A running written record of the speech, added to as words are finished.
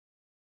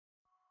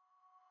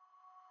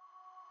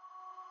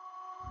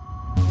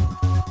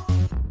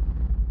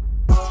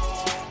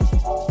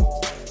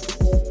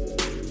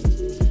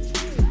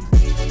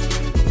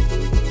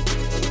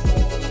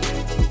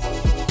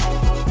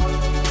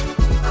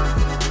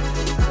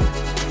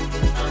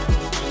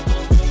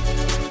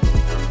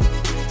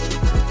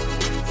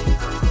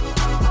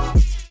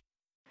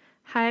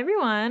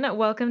everyone.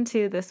 Welcome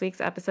to this week's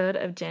episode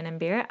of Gin and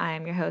Beer. I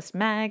am your host,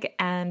 Meg,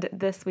 and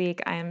this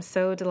week I am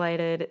so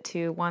delighted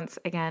to once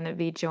again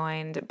be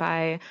joined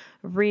by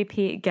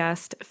repeat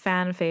guest,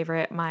 fan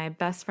favorite, my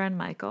best friend,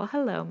 Michael.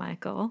 Hello,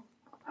 Michael.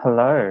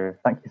 Hello.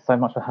 Thank you so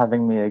much for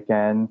having me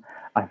again.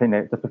 I think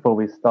that just before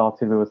we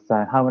started, we were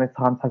saying, how many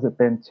times has it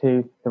been?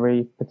 2,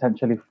 3,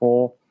 potentially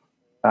 4?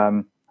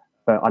 But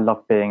I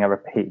love being a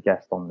repeat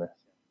guest on this.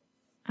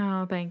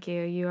 Oh, thank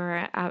you. You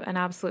are an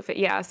absolute fit.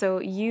 Yeah, so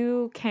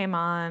you came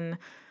on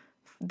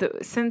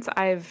since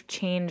I've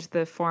changed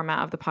the format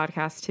of the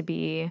podcast to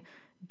be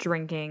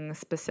drinking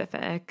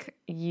specific,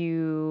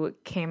 you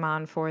came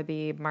on for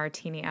the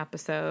martini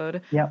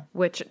episode,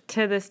 which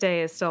to this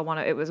day is still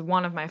it was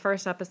one of my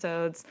first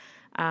episodes.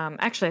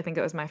 Actually, I think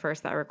it was my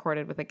first that I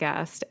recorded with a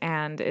guest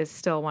and is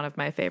still one of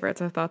my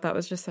favorites. I thought that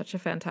was just such a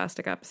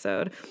fantastic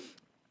episode.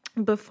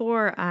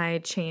 Before I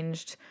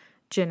changed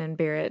Gin and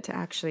Beer it to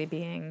actually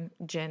being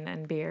gin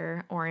and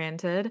beer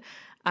oriented,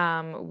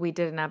 we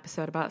did an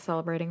episode about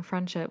celebrating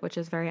friendship, which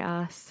is very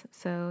us.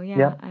 So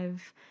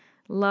I've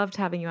loved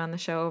having you on the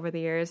show over the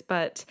years.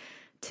 But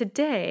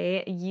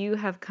today you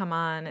have come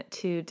on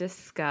to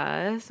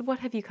discuss. What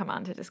have you come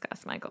on to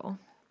discuss, Michael?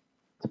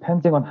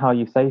 Depending on how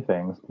you say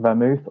things,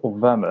 vermouth or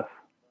vermouth.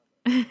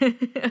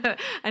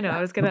 I know. I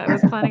was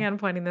planning on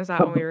pointing this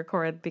out when we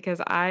record because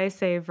I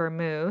say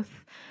vermouth.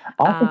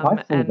 I think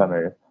I say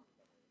vermouth.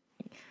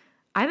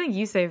 I think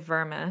you say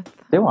vermouth.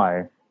 Do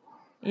I?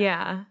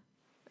 Yeah.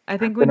 I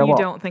think when you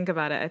don't think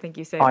about it, I think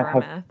you say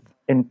vermouth.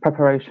 In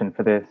preparation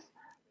for this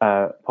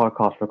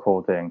podcast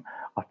recording,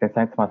 I've been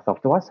saying to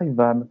myself, do I say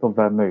vermouth or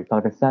vermouth? And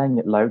I've been saying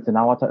it loads, and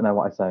now I don't know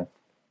what I say.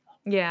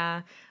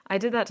 Yeah. I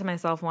did that to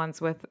myself once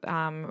with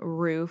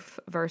roof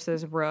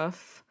versus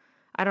roof.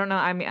 I don't know.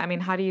 I mean,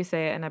 how do you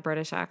say it in a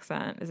British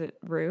accent? Is it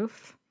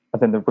roof?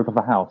 As in the roof of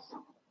a house?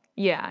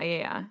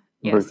 Yeah.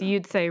 Yes, so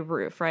you'd say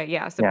roof, right?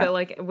 Yeah. So, but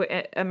like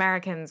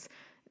Americans,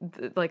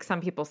 like some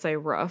people say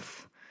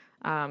roof,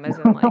 as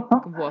in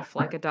like woof,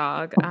 like a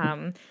dog.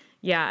 But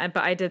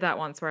I did that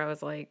once where I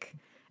was like,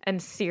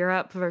 and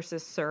syrup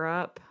versus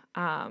syrup.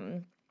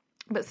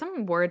 But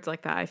some words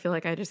like that, I feel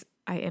like I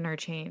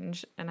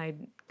interchange, and I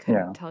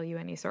couldn't tell you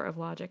any sort of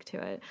logic to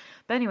it.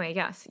 But anyway,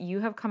 yes,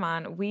 you have come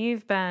on.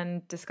 We've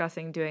been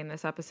discussing doing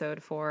this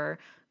episode for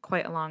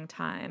quite a long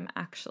time,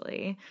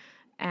 actually.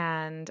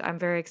 And I'm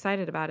very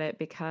excited about it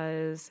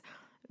because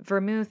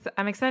vermouth,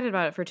 I'm excited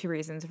about it for two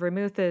reasons.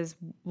 Vermouth is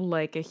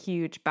like a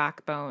huge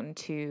backbone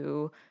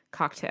to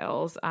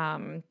cocktails.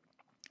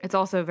 It's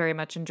also very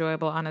much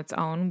enjoyable on its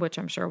own, which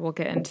I'm sure we'll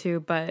get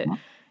into, but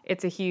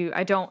it's a huge,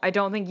 I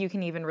don't think you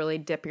can even really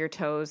dip your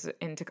toes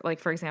into, like,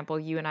 for example,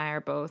 you and I are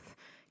both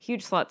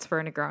huge sluts for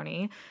a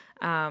Negroni.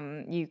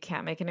 You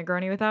can't make a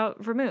Negroni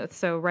without vermouth.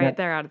 So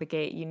there out of the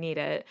gate, you need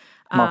it.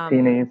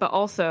 Martinis. But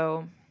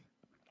also...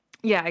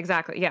 Yeah,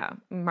 exactly. Yeah,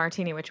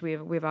 martini, which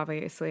we've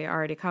obviously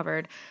already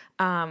covered.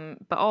 But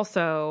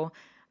also,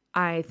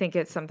 I think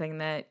it's something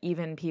that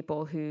even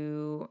people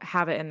who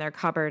have it in their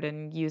cupboard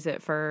and use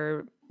it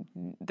for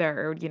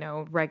their,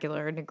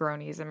 regular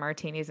Negronis and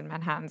martinis and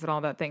Manhattans and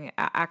all that thing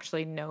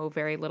actually know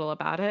very little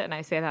about it. And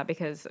I say that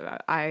because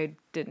I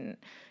didn't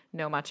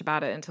know much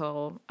about it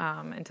until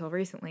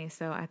recently.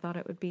 So I thought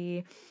it would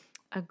be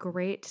a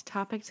great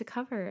topic to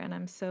cover, and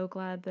I'm so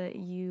glad that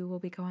you will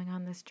be going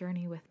on this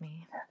journey with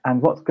me.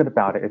 And what's good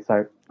about it is,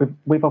 so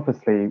we've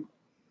obviously,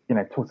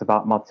 talked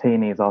about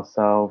martinis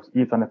ourselves.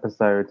 You've done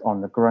episodes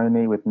on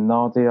Negroni with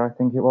Nadia, I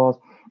think it was,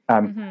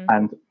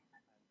 and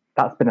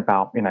that's been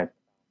about,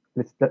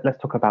 let's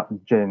talk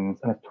about gins,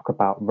 and let's talk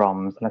about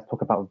rums, and let's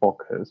talk about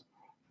vodkas,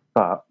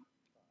 but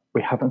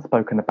we haven't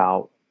spoken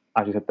about,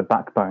 as you said, the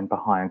backbone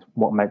behind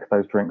what makes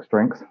those drinks,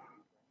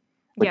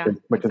 which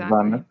is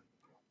vermouth.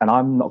 And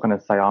I'm not going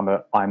to say I'm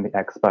the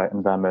expert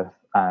in vermouth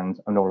and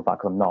all of that,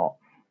 because I'm not.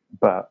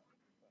 But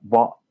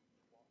what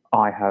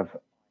I have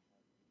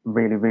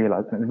really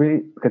realised, and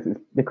it's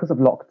because of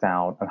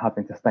lockdown and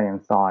having to stay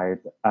inside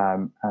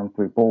and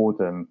through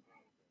boredom,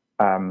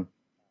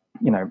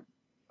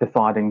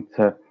 deciding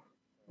to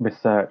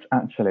research,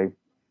 actually,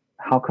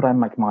 how could I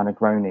make my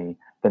Negroni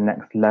the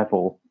next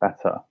level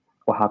better?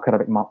 Or how could I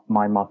make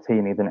my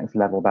martini the next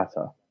level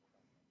better?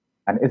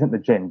 And it isn't the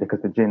gin,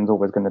 because the gin's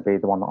always going to be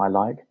the one that I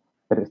like.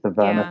 But it's the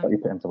vermouth that you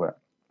put into it.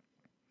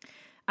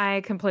 I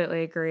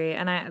completely agree.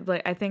 And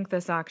I think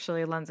this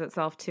actually lends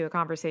itself to a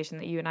conversation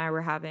that you and I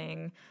were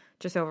having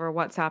just over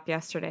WhatsApp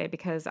yesterday,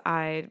 because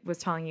I was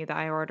telling you that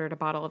I ordered a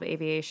bottle of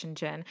Aviation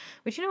Gin,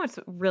 which, what's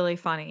really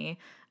funny?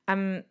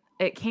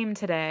 It came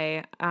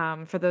today.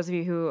 For those of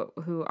you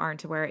who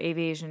aren't aware,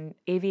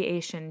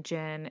 Aviation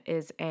Gin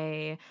is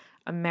a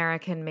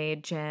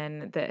American-made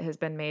gin that has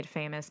been made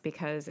famous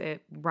because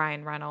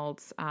Ryan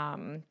Reynolds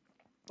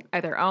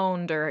either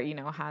owned or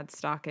had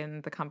stock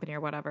in the company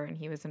or whatever, and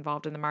he was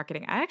involved in the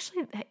marketing. I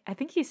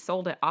think he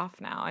sold it off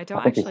now. I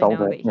don't actually know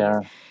that he's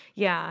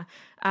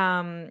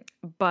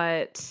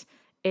but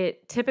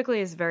it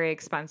typically is very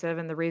expensive,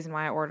 and the reason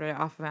why I ordered it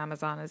off of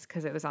Amazon is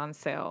because it was on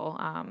sale.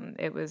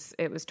 It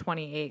was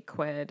 28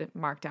 quid,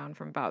 marked down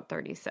from about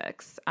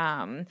 36.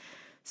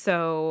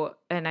 So,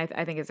 and I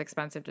think it's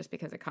expensive just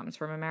because it comes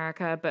from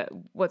America. But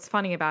what's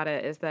funny about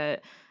it is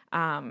that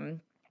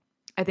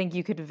I think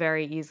you could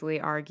very easily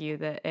argue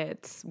that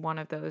it's one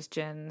of those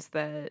gins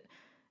that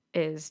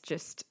is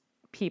just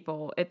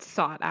it's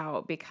sought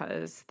out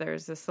because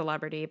there's a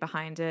celebrity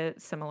behind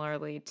it,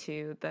 similarly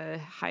to the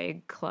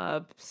High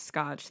Club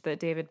Scotch that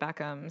David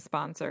Beckham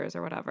sponsors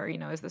or whatever,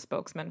 is the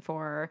spokesman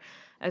for,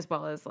 as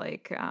well as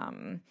like,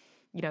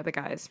 the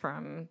guys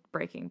from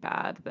Breaking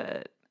Bad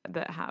that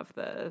have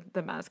the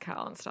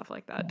mezcal and stuff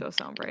like that, Dos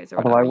Hombres or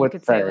whatever. Although I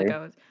would say,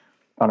 like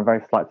on a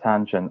very slight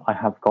tangent, I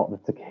have got the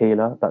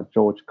tequila that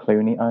George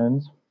Clooney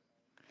owns.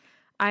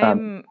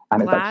 I'm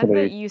glad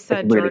that you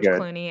said really George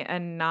Clooney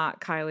and not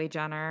Kylie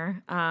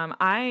Jenner.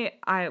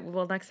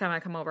 Well, next time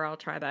I come over, I'll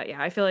try that.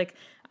 Yeah, I feel like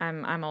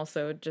I'm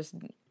also just,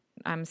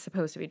 I'm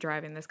supposed to be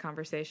driving this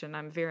conversation.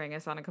 I'm veering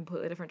us on a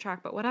completely different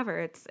track, but whatever.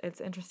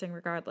 It's interesting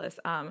regardless.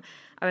 I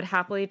would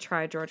happily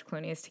try George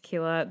Clooney's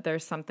tequila.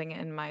 There's something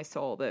in my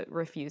soul that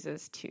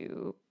refuses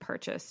to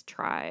purchase,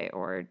 try,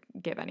 or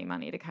give any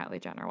money to Kylie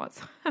Jenner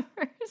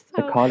whatsoever.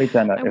 So Kylie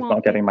Jenner is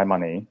not getting my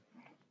money.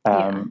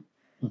 Yeah.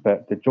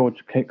 But the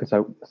George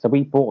Clooney, so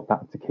we bought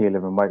that tequila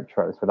in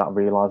Waitrose without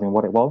realizing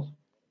what it was.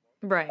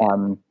 Right.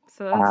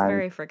 So that's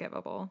very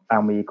forgivable.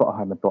 And we got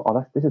home and thought,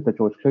 oh, this is the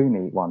George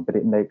Clooney one, but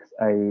it makes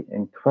a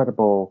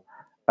incredible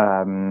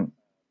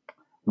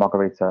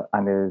margarita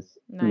and is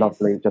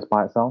lovely just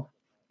by itself.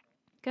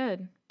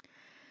 Good.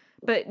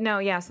 But no,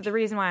 yeah. So the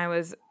reason why I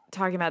was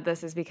talking about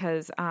this is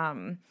because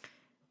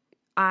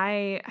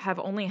I have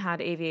only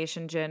had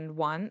Aviation Gin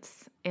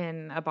once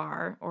in a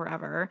bar or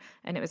ever,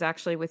 and it was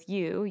actually with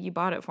you. You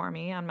bought it for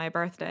me on my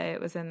birthday.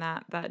 It was in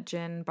that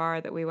gin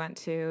bar that we went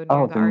to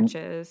near the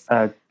Arches.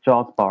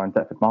 Jars Bar in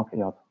Deptford Market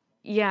Yard.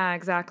 Yeah,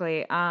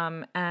 exactly.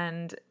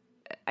 And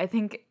I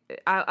think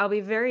I'll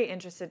be very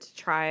interested to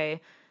try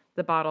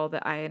the bottle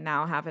that I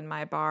now have in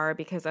my bar,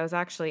 because I was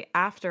actually,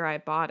 after I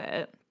bought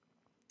it,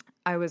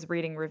 I was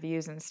reading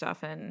reviews and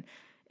stuff, and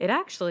it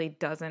actually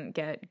doesn't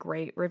get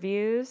great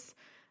reviews.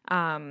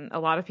 A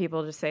lot of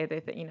people just say they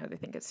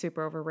think it's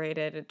super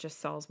overrated. It just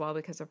sells well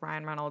because of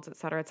Ryan Reynolds, et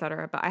cetera, et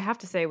cetera. But I have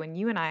to say, when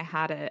you and I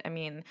had it, I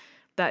mean,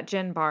 that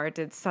gin bar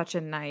did such a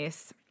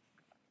nice,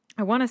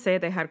 I want to say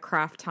they had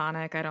craft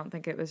tonic. I don't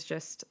think it was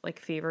just like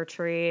Fever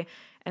Tree,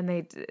 and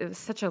it was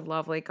such a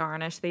lovely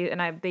garnish. They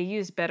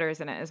used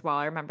bitters in it as well.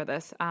 I remember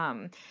this.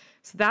 So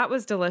that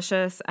was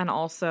delicious, and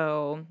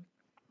also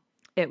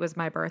it was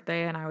my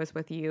birthday and I was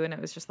with you, and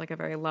it was just like a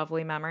very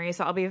lovely memory.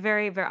 So I'll be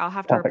very, very, I'll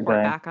have to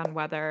report back on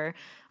whether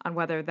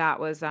that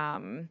was,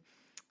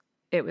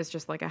 it was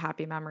just like a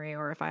happy memory,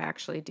 or if I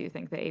actually do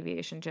think the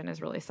Aviation Gin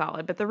is really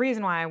solid. But the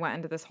reason why I went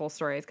into this whole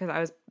story is because I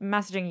was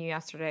messaging you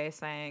yesterday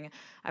saying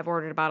I've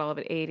ordered a bottle of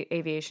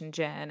Aviation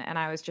Gin, and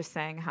I was just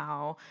saying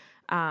how,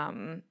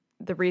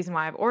 the reason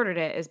why I've ordered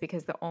it is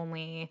because the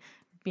only,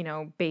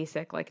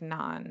 basic, like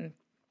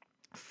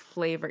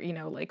non-flavor,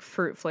 like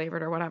fruit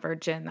flavored or whatever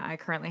gin that I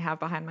currently have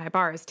behind my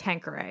bar is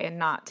Tanqueray, and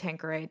not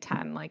Tanqueray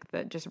 10, like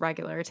the just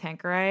regular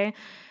Tanqueray.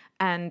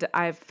 And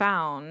I've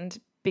found,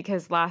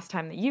 because last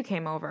time that you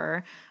came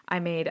over, I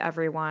made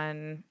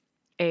everyone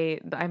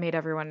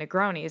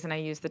Negronis, and I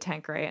used the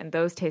Tanqueray, and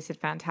those tasted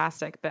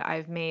fantastic. But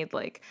I've made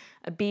like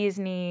a bee's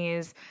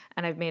knees,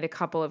 and I've made a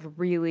couple of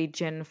really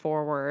gin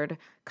forward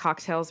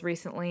cocktails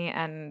recently,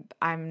 and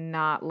I'm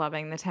not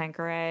loving the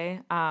Tanqueray.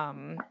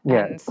 And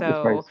so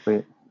it's very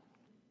sweet.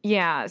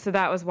 Yeah, so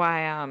that was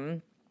why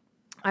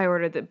I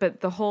ordered it. But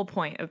the whole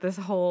point of this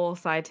whole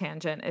side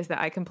tangent is that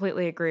I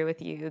completely agree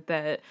with you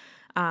that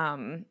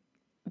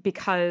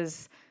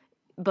because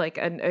like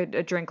a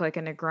drink like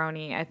a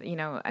Negroni,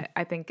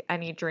 I think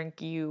any drink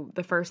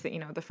the first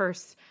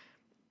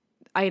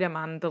item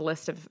on the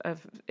list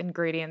of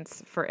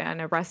ingredients in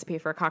a recipe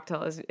for a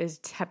cocktail is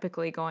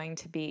typically going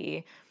to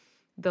be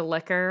the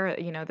liquor,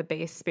 the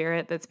base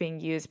spirit that's being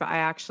used. But I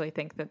actually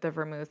think that the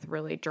vermouth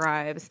really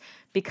drives,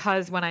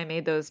 because when I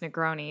made those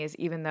Negronis,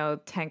 even though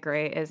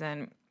Tanqueray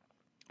isn't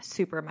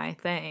super my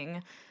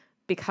thing,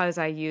 because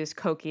I used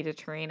Cocchi di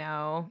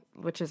Torino,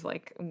 which is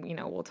like,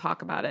 we'll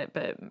talk about it,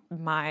 but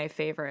my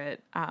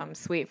favorite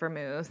sweet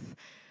vermouth,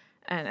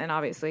 and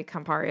obviously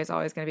Campari is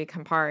always going to be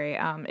Campari,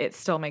 it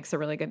still makes a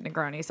really good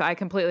Negroni. So I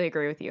completely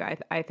agree with you.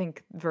 I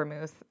think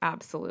vermouth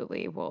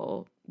absolutely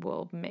will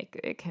make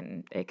it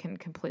can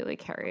completely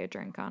carry a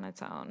drink on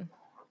its own.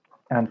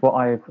 And what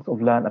I've sort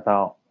of learned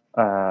about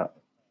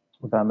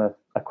vermouth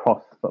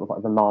across sort of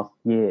like the last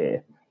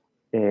year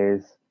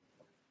is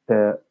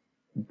the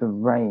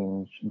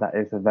range that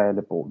is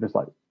available, just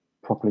like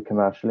properly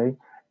commercially,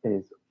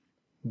 is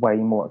way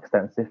more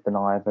extensive than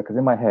either. Because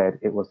in my head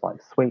it was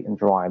like sweet and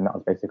dry, and that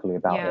was basically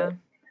about it.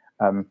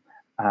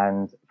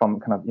 And from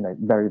kind of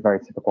very, very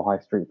typical high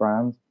street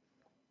brands.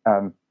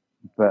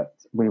 But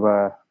we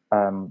were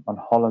on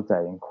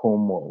holiday in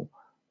Cornwall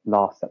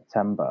last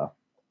September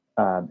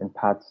in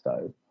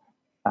Padstow,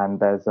 and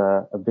there's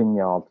a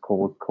vineyard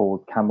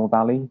called Camel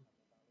Valley.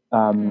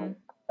 And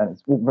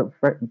it's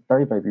very,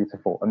 very, very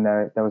beautiful. And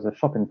there was a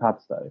shop in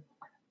Padstow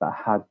that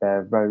had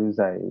their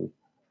rosé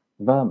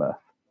vermouth,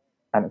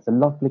 and it's a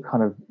lovely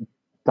kind of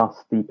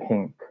dusty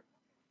pink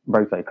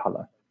rosé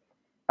color.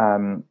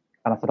 And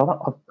I said,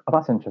 oh,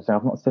 that's interesting.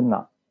 I've not seen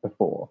that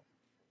before.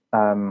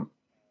 And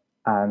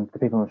the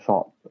people in the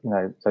shop,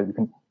 so you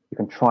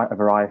can try it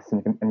over ice,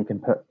 and you can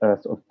put a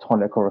sort of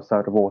tonic or a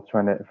soda water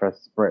in it for a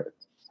spritz.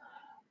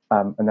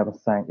 And they were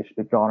saying it should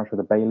be garnished with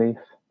a bay leaf,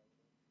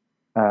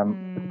 which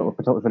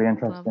I thought was really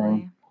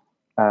interesting.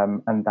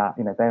 And that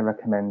they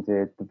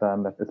recommended the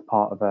vermouth as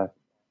part of a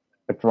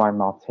dry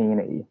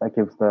martini that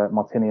gives the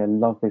martini a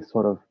lovely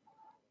sort of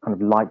kind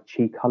of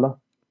lychee color,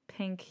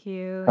 pink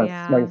hue,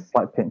 very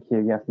slight pink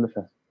hue. Yes,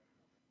 delicious.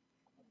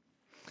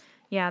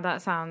 Yeah,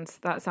 that sounds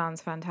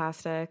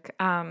fantastic.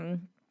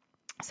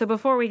 So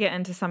before we get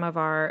into some of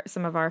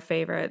our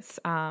favorites,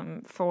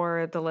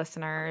 for the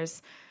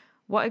listeners,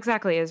 what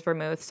exactly is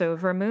vermouth? So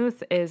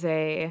vermouth is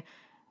a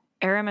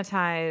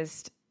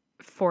aromatized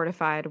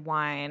fortified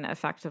wine,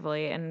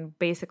 effectively, and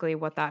basically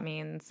what that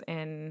means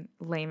in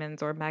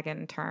layman's or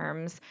Megan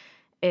terms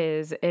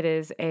is it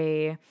is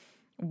a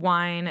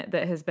wine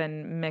that has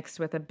been mixed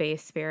with a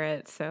base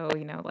spirit, so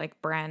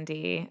like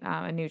brandy,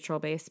 a neutral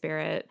base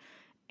spirit,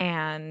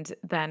 and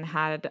then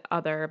had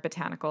other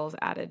botanicals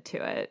added to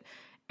it.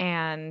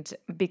 And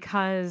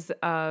because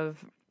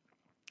of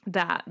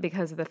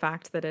the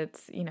fact that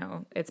it's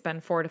it's been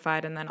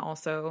fortified and then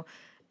also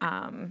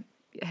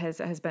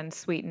has been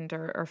sweetened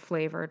or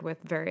flavored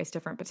with various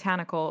different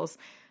botanicals,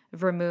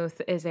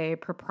 vermouth is a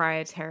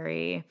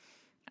proprietary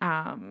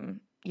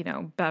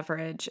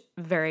beverage,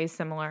 very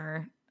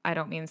similar. I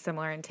don't mean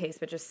similar in taste,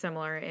 but just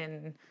similar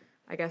in,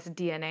 I guess,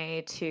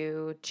 DNA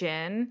to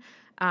gin,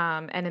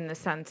 and in the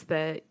sense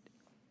that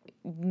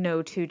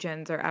no two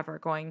gins are ever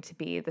going to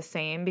be the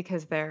same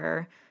because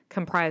they're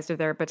comprised of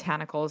their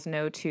botanicals.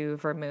 No two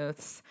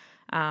vermouths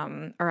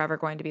are ever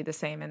going to be the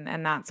same,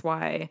 and that's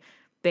why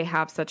they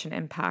have such an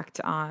impact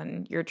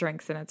on your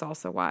drinks, and it's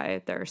also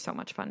why they're so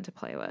much fun to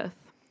play with.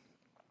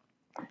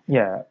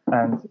 Yeah,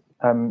 and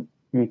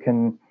you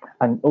can,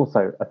 and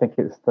also I think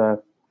it's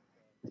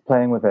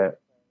playing with it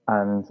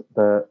and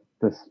the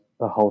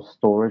whole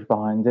storage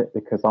behind it,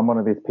 because I'm one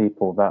of these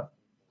people that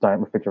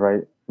don't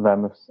refrigerate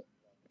vermouths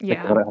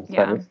because I don't have space.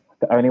 Yeah.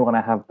 The only one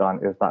I have done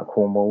is that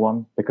Cornwall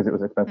one because it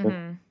was expensive.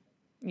 Mm-hmm.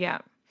 Yeah.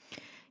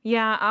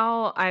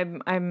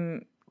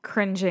 I'm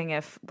cringing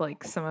if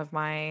like some of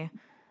my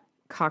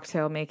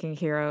cocktail making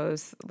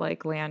heroes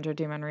like Leandro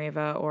Di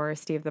Manriva or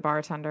Steve the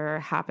bartender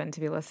happen to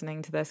be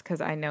listening to this,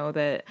 because I know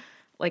that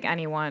like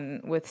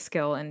anyone with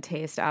skill and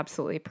taste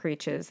absolutely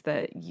preaches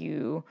that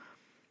you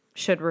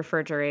should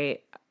refrigerate,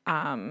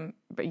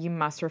 but you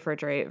must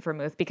refrigerate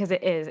vermouth because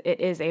it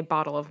is a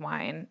bottle of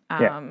wine,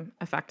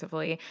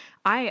 effectively.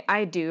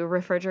 I do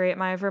refrigerate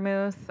my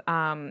vermouth.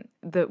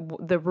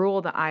 The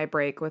rule that I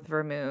break with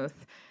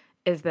vermouth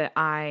is that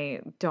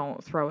I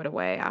don't throw it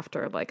away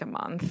after like a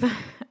month.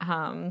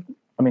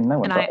 I mean, no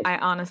one does. I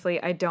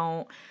honestly, I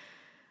don't,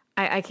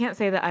 I can't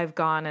say that I've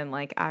gone and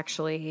like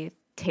actually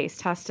taste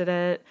tested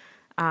it,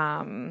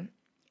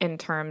 in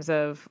terms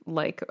of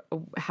like,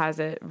 has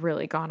it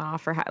really gone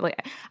off or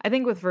like, I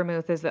think with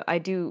vermouth is that I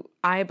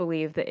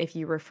believe that if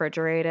you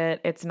refrigerate it,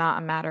 it's not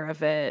a matter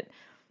of it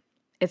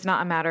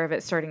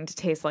starting to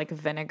taste like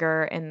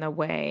vinegar in the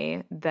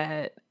way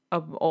that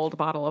an old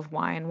bottle of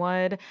wine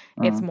would.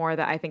 It's more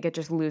that I think it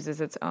just loses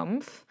its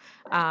oomph.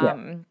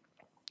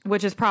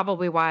 Which is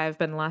probably why I've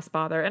been less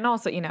bothered. And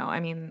also,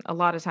 I mean, a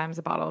lot of times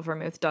a bottle of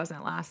vermouth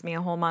doesn't last me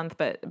a whole month,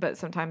 but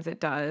sometimes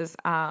it does.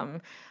 I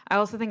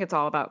also think it's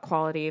all about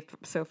quality.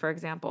 So, for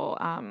example,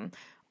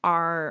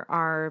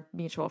 our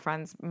mutual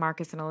friends,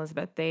 Marcus and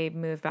Elizabeth, they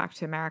moved back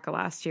to America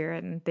last year,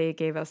 and they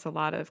gave us a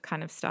lot of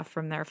kind of stuff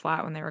from their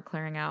flat when they were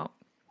clearing out.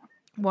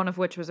 One of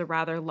which was a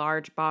rather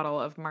large bottle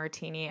of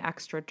Martini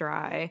extra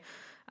dry,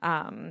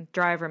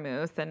 dry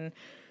vermouth. And,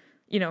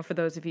 for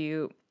those of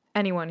you,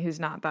 anyone who's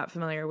not that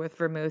familiar with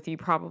vermouth, you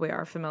probably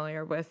are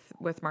familiar with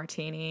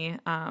Martini,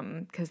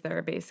 because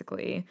they're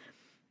basically,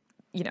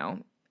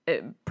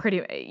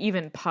 pretty,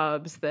 even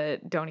pubs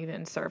that don't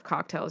even serve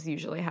cocktails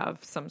usually have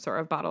some sort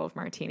of bottle of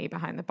Martini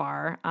behind the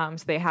bar.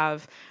 So they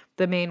have,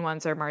 the main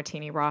ones are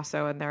Martini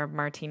Rosso and they're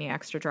Martini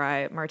extra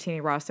dry.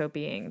 Martini Rosso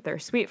being their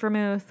sweet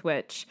vermouth,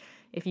 which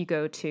if you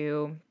go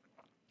to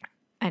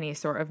any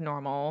sort of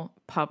normal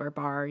pub or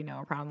bar,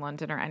 around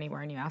London or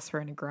anywhere, and you ask for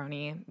a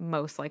Negroni,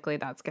 most likely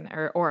that's going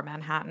to, or a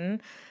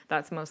Manhattan,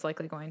 that's most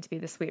likely going to be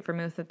the sweet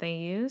vermouth that they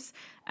use.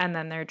 And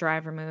then their dry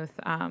vermouth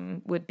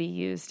would be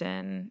used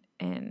in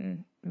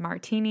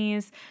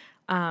martinis.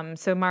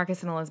 So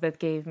Marcus and Elizabeth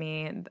gave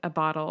me a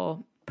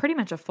bottle, pretty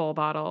much a full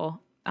bottle,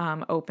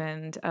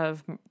 opened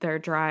of their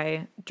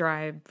dry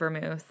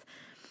vermouth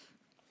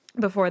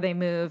before they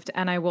moved.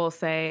 And I will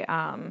say,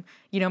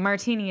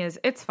 Martini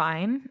it's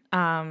fine.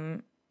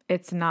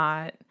 It's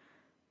not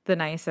the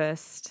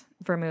nicest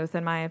vermouth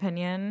in my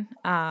opinion.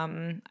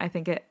 I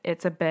think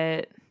it's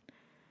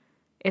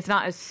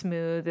not as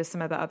smooth as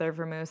some of the other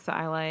vermouths that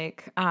I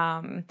like.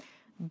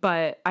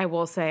 But I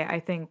will say, I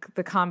think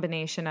the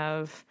combination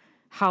of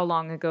how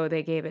long ago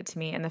they gave it to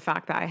me and the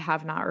fact that I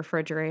have not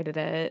refrigerated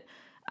it,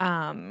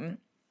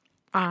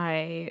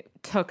 I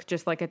took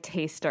just like a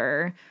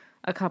taster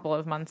a couple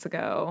of months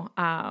ago,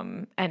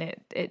 and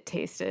it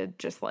tasted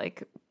just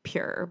like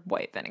pure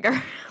white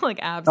vinegar, like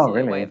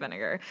absolute white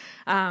vinegar.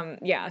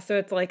 Yeah, so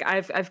it's like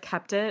I've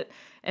kept it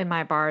in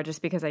my bar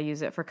just because I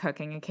use it for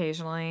cooking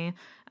occasionally.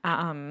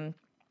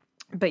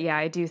 But yeah,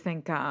 I do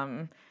think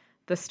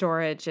the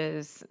storage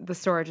is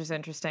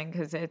interesting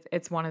because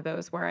it's one of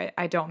those where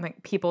I don't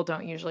think people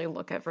don't usually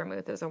look at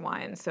vermouth as a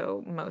wine.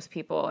 So most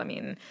people, I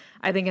mean,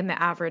 I think in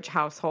the average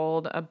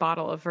household, a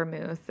bottle of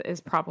vermouth is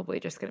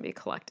probably just going to be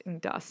collecting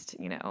dust,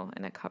 in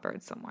a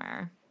cupboard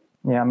somewhere.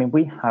 Yeah, I mean,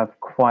 we have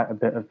quite a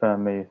bit of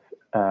vermouth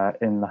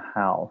in the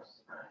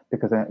house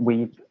because I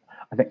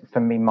think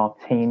for me,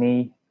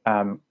 martini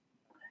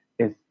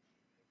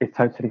is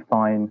totally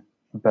fine,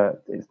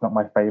 but it's not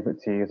my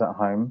favorite to use at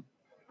home.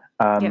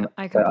 Yeah,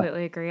 I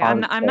completely agree.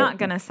 I'm not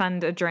going to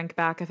send a drink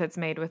back if it's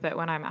made with it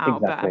when I'm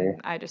out, exactly.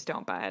 But I just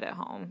don't buy it at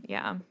home.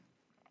 Yeah.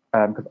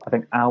 Because I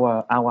think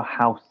our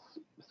house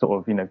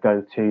sort of,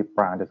 go-to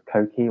brand is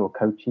Koki or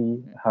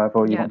Kochi,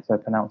 however you want to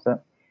pronounce it.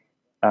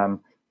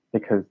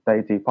 Because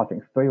they do, I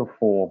think, 3 or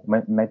 4,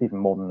 maybe even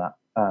more than that,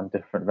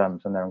 different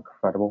vermouths, and they're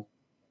incredible.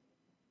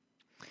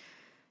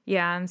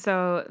 Yeah, and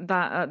so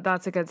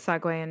that's a good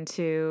segue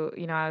into,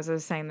 as I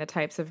was saying, the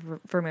types of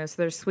vermouth.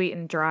 So there's sweet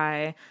and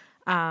dry.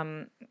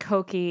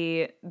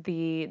 Koki,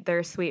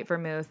 their sweet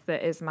vermouth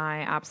that is my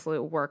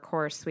absolute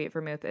workhorse sweet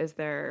vermouth is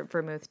their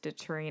Vermouth de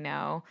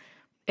Torino.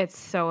 It's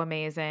so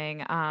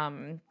amazing.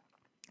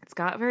 It's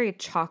got very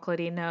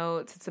chocolatey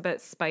notes. It's a bit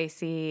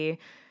spicy.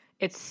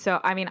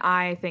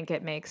 I think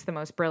it makes the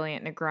most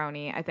brilliant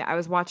Negroni. I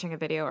was watching a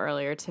video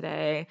earlier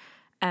today,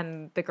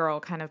 and the girl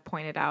kind of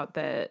pointed out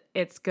that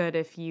it's good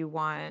if you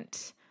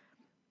want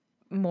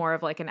more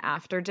of like an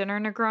after dinner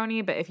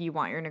Negroni, but if you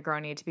want your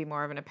Negroni to be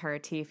more of an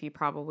aperitif, you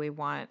probably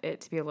want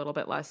it to be a little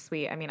bit less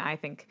sweet. I mean, I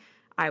think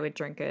I would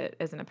drink it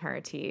as an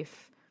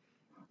aperitif.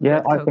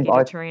 Yeah, I think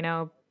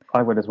Torino.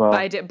 I would as well.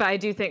 But I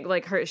do think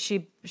like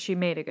she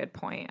made a good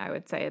point. I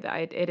would say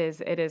that it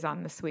is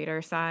on the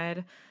sweeter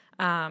side.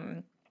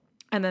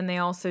 And then they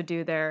also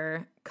do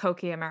their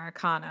Koki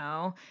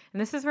Americano. And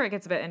this is where it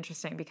gets a bit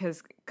interesting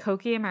because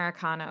Koki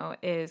Americano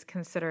is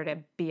considered a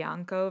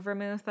Bianco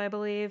vermouth, I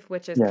believe,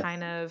 which is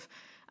kind of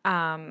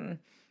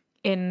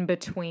in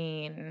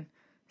between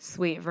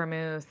sweet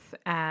vermouth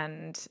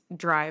and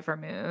dry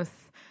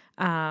vermouth.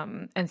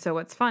 And so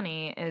what's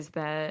funny is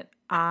that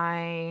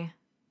I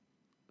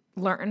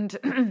learned,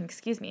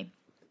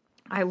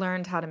 I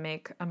learned how to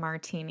make a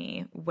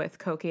martini with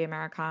Koki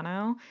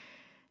Americano.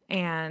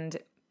 And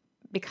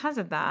because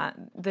of that,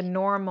 the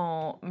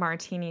normal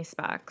martini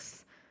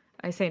specs,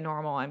 I say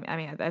normal, I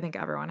mean, I think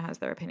everyone has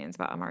their opinions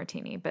about a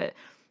martini, but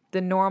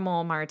the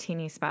normal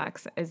martini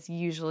specs is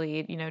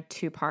usually,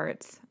 2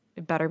 parts.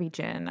 It better be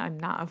gin. I'm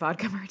not a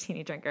vodka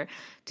martini drinker.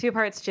 2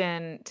 parts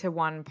gin to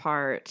 1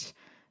 part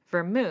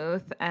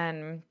vermouth.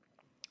 And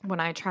when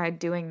I tried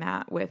doing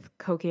that with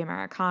Koki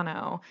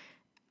Americano,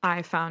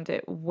 I found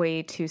it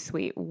way too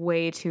sweet,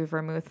 way too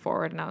vermouth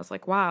forward. And I was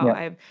like, wow.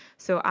 Yeah.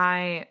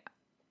 I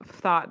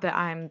thought that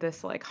I'm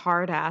this like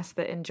hard ass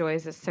that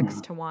enjoys a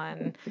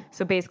 6-to-1.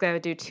 So basically I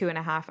would do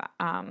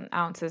 2.5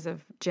 ounces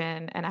of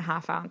gin and a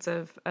half ounce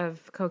of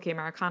Koki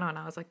Americano. And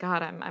I was like,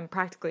 God, I'm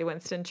practically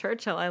Winston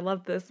Churchill. I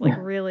love this like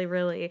really,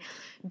 really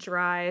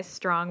dry,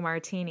 strong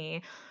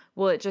martini.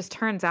 Well, it just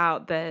turns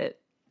out that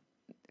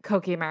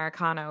Koki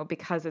Americano,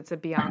 because it's a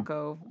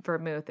Bianco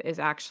vermouth, is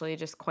actually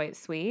just quite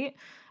sweet.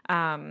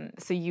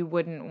 So you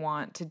wouldn't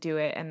want to do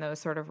it in those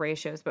sort of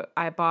ratios. But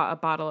I bought a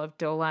bottle of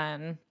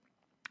Dolin,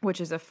 which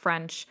is a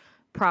French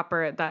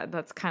proper,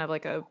 that's kind of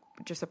like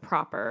just a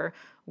proper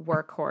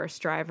workhorse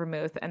dry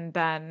vermouth. And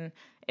then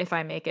if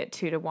I make it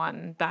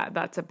 2-to-1,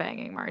 that's a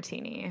banging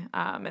martini.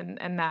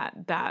 And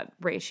that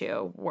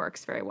ratio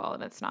works very well,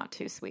 and it's not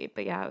too sweet.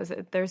 But yeah,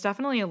 there's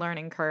definitely a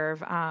learning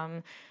curve.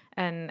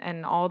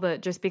 And all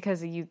just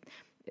because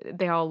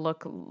they all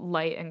look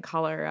light in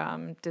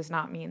color, does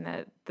not mean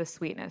that the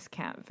sweetness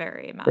can't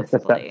vary massively. It's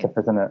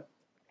deceptive, isn't it?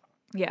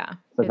 Yeah,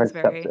 it's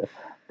very.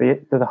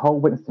 The whole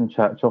Winston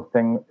Churchill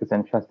thing is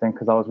interesting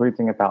because I was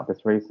reading about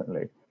this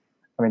recently.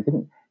 I mean,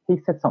 didn't he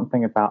said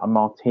something about a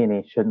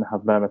martini shouldn't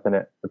have vermouth in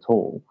it at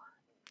all?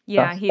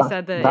 Yeah, he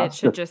said that it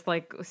should just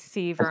like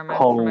see vermouth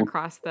from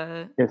across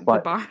the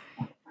bar.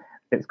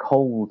 It's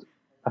cold.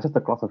 That's just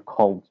a glass of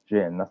cold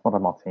gin. That's not a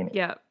martini.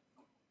 Yeah.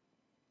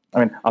 I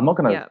mean, I'm not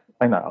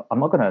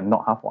gonna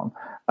not have one.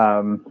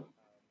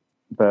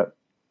 But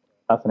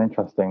that's an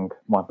interesting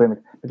one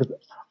because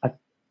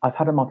I've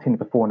had a martini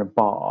before in a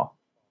bar.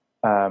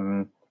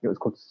 It was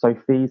called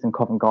Sophie's in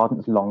Covent Garden.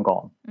 It's long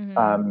gone.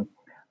 Mm-hmm.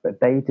 But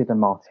they did a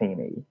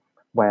martini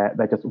where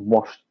they just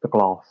washed the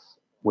glass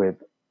with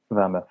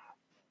vermouth,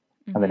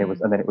 mm-hmm. and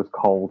then it was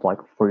cold, like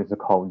freezer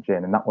cold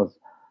gin, and that was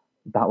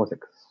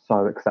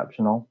so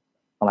exceptional.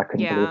 And I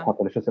couldn't believe how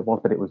delicious it was,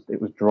 but it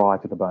was dry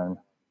to the bone.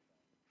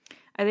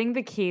 I think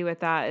the key with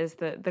that is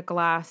that the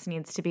glass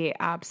needs to be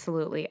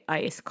absolutely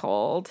ice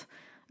cold.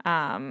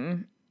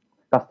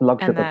 That's the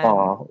luxury of the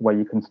bar where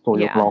you can store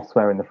your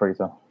glassware in the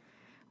freezer.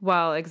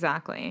 Well,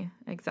 exactly.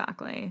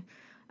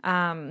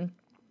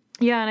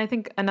 Yeah, and I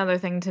think another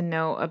thing to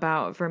note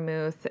about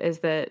vermouth is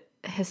that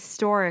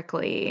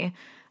historically,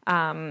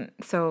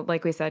 so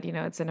like we said,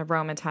 it's an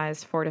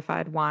aromatized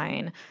fortified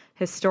wine.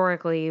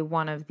 Historically,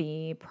 one of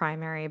the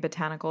primary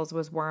botanicals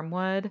was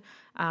wormwood,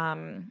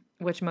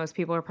 which most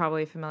people are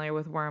probably familiar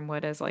with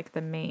wormwood as like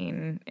the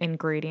main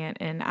ingredient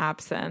in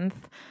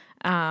absinthe.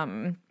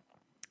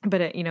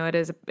 But it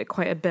is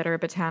quite a bitter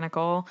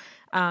botanical.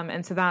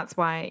 And so that's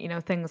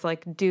why, things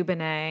like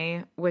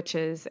Dubonnet, which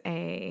is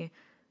a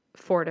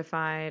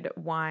fortified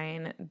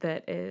wine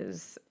that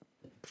is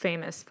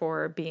famous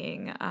for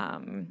being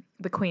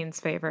the Queen's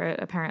favorite.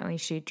 Apparently,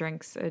 she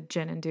drinks a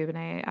gin and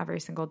Dubonnet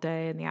every single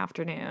day in the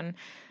afternoon.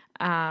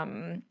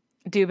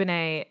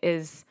 Dubonnet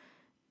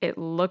it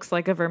looks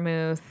like a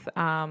vermouth.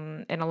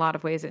 In a lot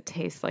of ways, it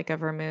tastes like a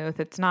vermouth.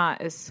 It's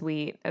not as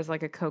sweet as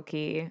like a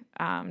Cocchi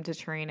di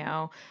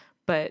Torino,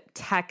 but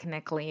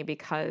technically,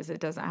 because it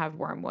doesn't have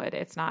wormwood,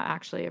 it's not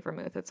actually a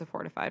vermouth, it's a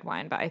fortified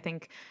wine. But I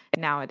think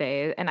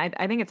nowadays, and I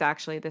think it's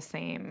actually the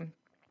same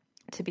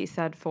to be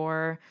said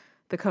for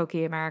the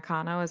Cocchi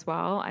Americano as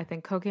well. I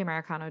think Cocchi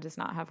Americano does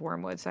not have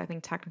wormwood, so I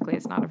think technically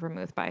it's not a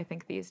vermouth, but I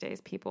think these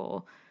days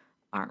people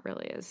aren't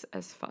really as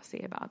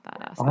fussy about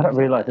that aspect. I don't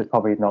realize it's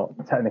probably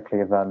not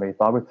technically a vermouth.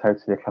 I would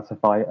totally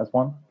classify it as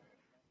one.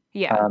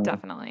 Yeah,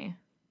 definitely.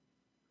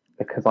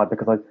 Because I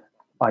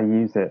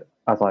use it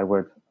as I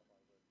would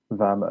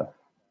vermouth.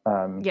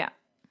 Yeah,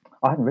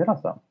 I hadn't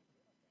realized that.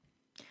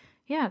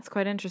 Yeah, it's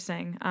quite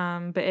interesting.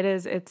 But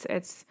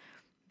it's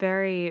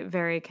very,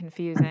 very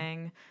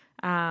confusing.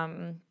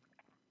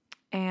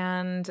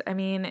 And I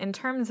mean, in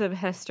terms of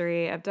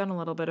history, I've done a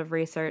little bit of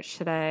research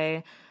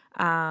today.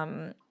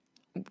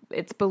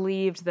 It's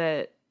believed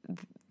that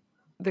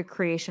the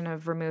creation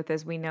of vermouth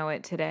as we know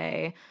it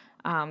today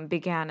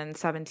began in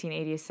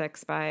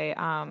 1786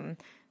 by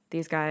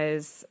these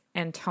guys,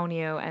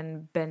 Antonio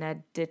and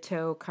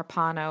Benedetto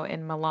Carpano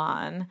in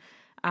Milan.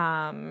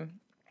 And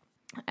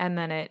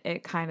then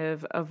it kind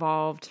of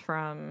evolved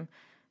from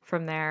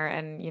there.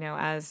 And,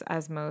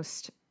 as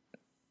most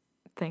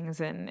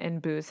things in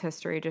booze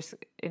history, just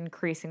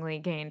increasingly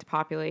gained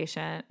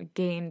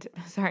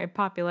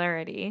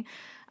popularity.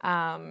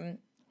 And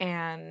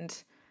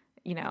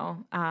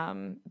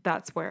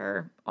that's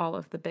where all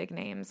of the big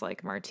names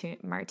like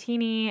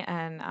Martini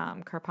and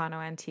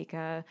Carpano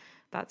Antica,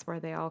 that's where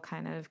they all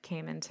kind of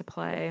came into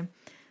play.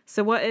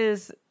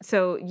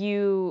 So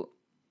you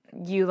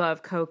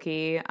love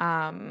Cocchi.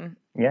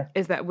 Yeah.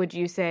 Would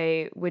you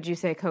say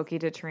Cocchi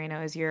di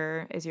Torino is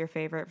your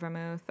favorite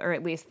vermouth, or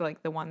at least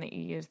like the one that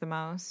you use the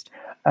most?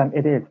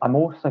 It is. I'm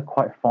also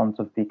quite fond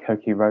of the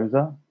Cocchi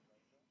Rosa.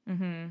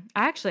 Mm-hmm.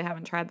 I actually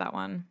haven't tried that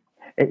one.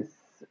 It's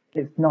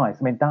nice.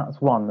 I mean,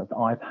 that's one that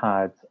I've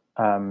had.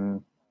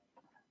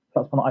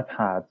 That's one I've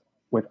had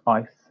with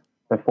ice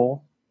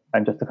before,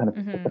 and just to kind of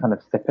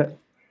sip it.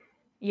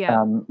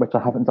 Yeah. Which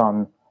I haven't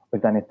done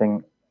with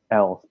anything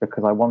else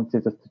because I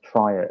wanted just to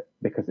try it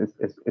because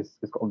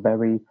it's got a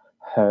very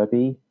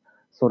herby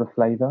sort of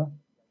flavor,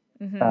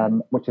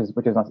 which is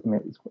nice. I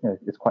mean,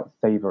 it's quite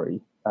savory,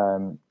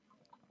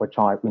 which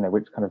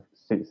kind of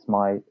suits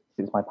my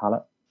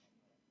palate.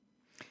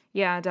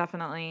 Yeah,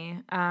 definitely.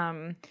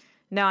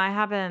 No, I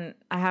haven't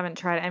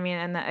tried it. I mean,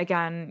 and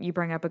again, you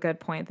bring up a good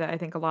point that I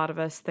think a lot of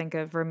us think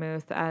of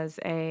vermouth as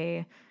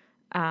a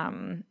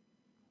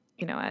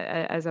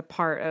as a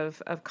part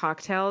of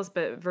cocktails,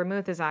 but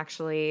vermouth is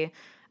actually,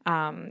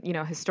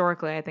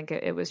 historically, I think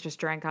it was just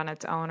drank on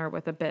its own or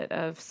with a bit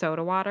of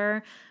soda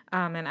water.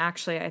 And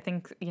actually, I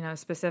think,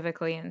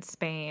 specifically in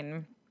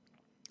Spain,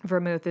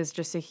 vermouth is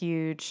just a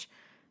huge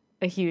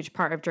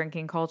part of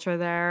drinking culture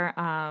there.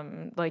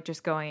 Like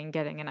just going and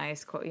getting an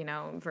ice,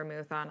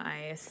 vermouth on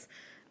ice.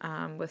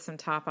 With some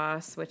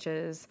tapas, which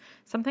is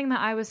something that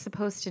I was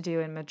supposed to do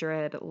in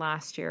Madrid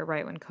last year,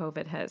 right when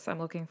COVID hit. So I'm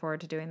looking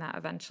forward to doing that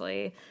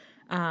eventually.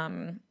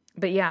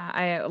 But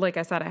yeah, like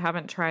I said, I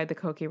haven't tried the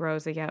Cocchi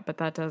Rosa yet, but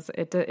that does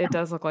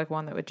look like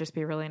one that would just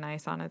be really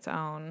nice on its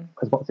own.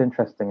 Because what's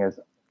interesting is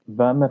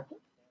vermouth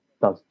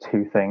does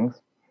two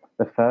things.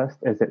 The first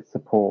is it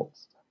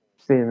supports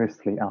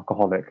seriously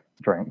alcoholic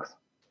drinks,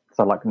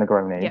 so like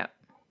Negroni. Yeah.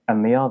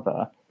 And the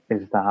other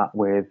is that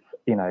with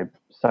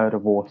soda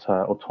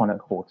water or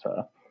tonic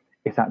water,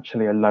 it's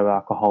actually a low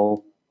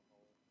alcohol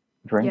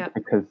drink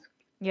because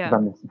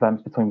vermouth's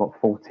between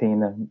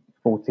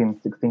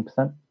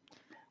 16%.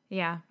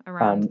 Yeah,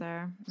 around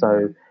there.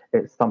 So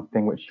it's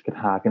something which you could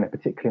have,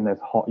 particularly in those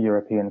hot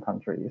European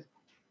countries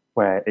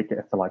where it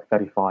gets to like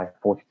 35,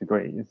 40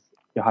 degrees.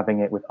 You're having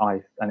it with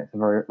ice and it's a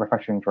very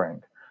refreshing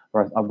drink.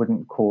 Whereas I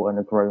wouldn't call a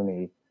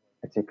Negroni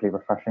particularly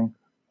refreshing.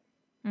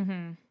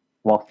 Mm-hmm.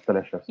 Whilst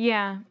delicious.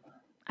 Yeah.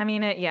 I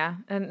mean, a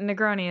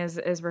Negroni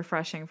is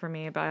refreshing for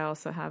me, but I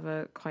also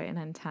have quite an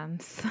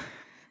intense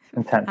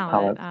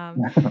palate.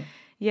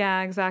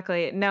 Yeah,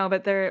 exactly. No,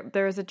 but there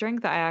was a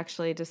drink that I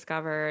actually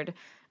discovered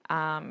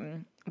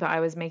that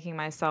I was making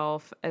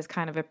myself as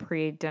kind of a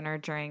pre-dinner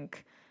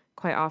drink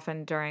quite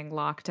often during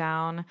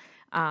lockdown.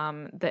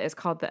 That is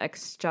called the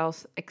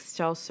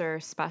Excelsior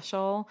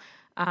Special.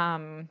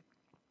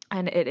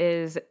 And it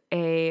is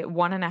a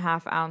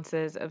 1.5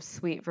 ounces of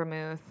sweet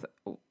vermouth,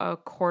 a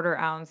 1/4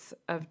 ounce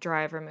of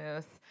dry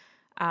vermouth,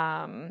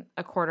 a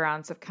 1/4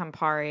 ounce of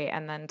Campari,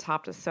 and then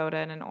topped with soda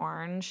and an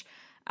orange.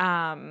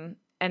 And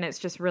it's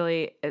just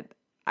really,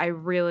 I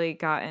really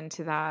got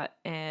into that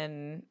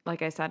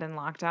like I said, in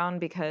lockdown,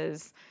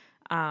 because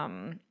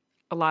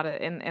a lot of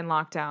in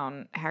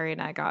lockdown, Harry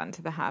and I got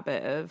into the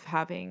habit of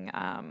having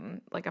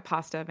like a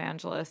pasta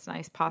evangelist,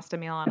 nice pasta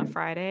meal on a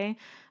Friday.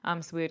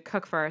 So we would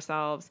cook for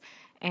ourselves,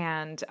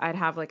 and I'd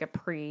have like a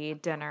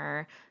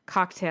pre-dinner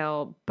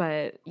cocktail,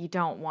 but you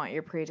don't want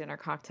your pre-dinner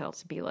cocktail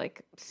to be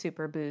like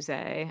super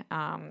bougie,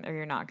 or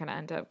you're not going to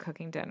end up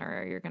cooking dinner,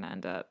 or you're going to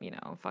end up,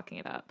 fucking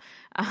it up.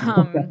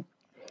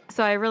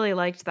 So I really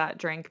liked that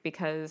drink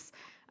because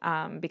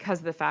of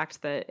the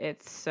fact that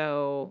it's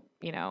so,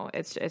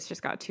 it's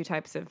just got 2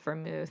 types of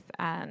vermouth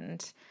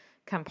and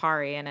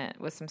Campari in it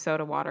with some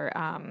soda water.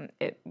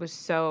 It was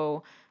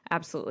so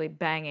absolutely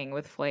banging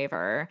with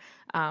flavor,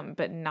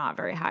 but not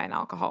very high in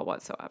alcohol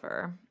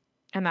whatsoever.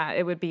 And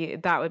it would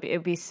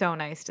be so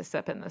nice to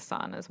sip in the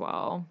sun as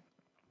well.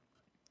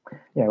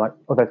 Yeah, like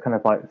all those kind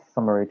of like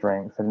summery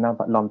drinks. And now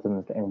that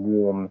London's getting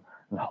warm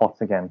and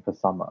hot again for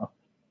summer,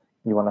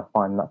 you want to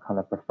find that kind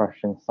of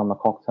refreshing summer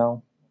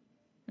cocktail.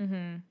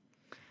 Mm-hmm.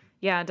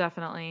 Yeah,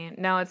 definitely.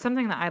 No, it's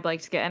something that I'd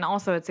like to get. And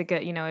also it's a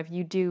good, if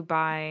you do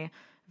buy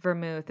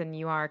vermouth and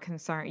you are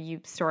concerned, you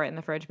store it in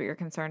the fridge, but you're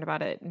concerned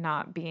about it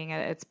not being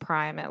at its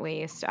prime, at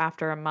least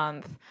after a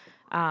month,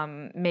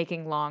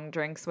 making long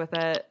drinks with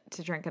it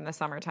to drink in the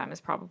summertime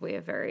is probably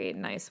a very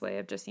nice way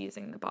of just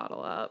using the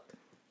bottle up.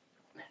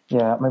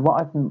 Yeah, I mean,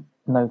 what I've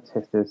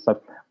noticed is, so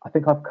I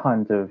think I've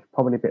kind of,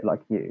 probably a bit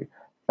like you,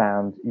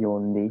 found your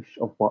niche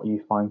of what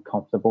you find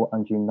comfortable,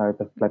 and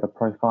the flavor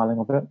profiling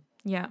of it.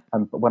 Yeah.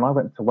 But when I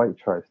went to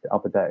Waitrose the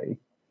other day,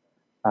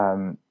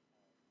 there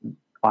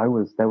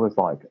was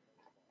like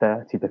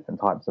 30 different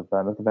types of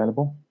vermouth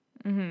available,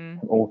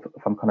 all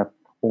from kind of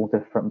all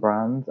different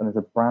brands. And there's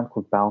a brand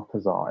called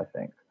Balthazar, I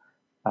think,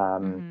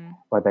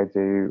 where they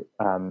do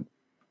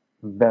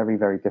very,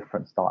 very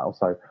different styles.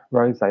 So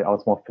rosé I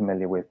was more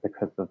familiar with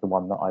because of the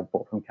one that I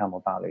bought from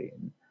Camel Valley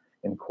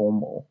in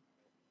Cornwall.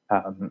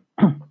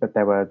 But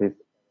there were these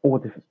all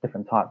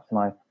different types,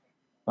 and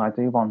I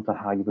do wonder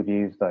how you would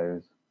use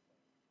those.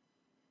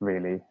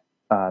 Really,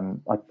 I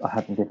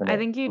haven't given it. I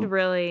think you'd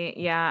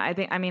really, I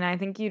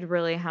think you'd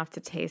really have to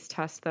taste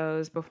test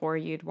those before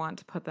you'd want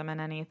to put them in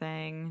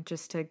anything,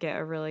 just to get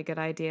a really good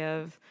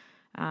idea of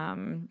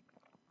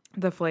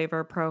the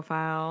flavor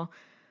profile.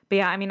 But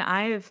yeah, I mean,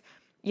 I've,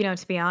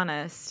 to be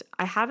honest,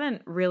 I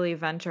haven't really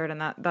ventured,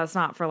 and that's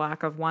not for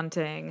lack of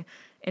wanting.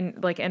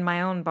 In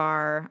my own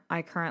bar,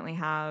 I currently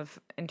have,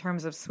 in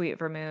terms of sweet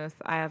vermouth,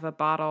 I have a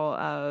bottle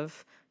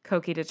of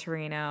Cocchi di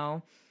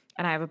Torino,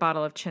 and I have a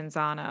bottle of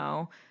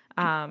Cinzano.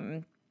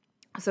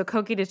 So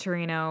Cocchi di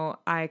Torino,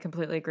 I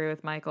completely agree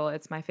with Michael.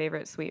 It's my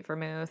favorite sweet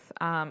vermouth.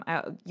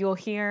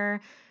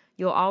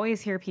 You'll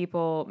always hear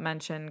people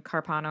mention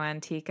Carpano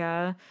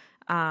Antica.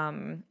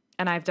 And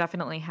I've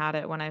definitely had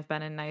it when I've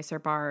been in nicer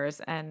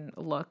bars, and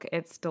look,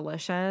 it's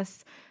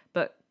delicious.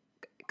 But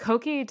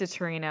Cocchi di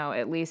Torino,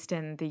 at least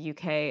in the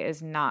UK,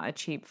 is not a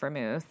cheap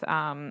vermouth.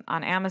 On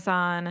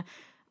Amazon,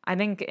 I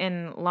think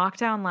in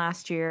lockdown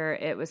last year,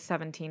 it was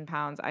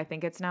 £17. I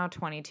think it's now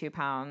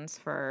 £22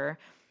 for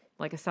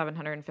like a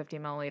 750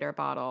 milliliter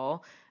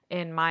bottle.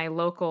 In my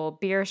local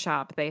beer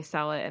shop, they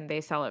sell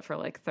it for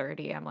like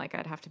 30. I'm like,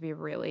 I'd have to be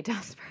really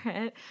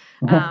desperate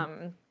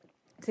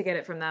to get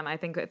it from them. I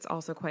think it's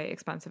also quite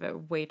expensive at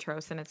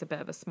Waitrose, and it's a bit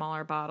of a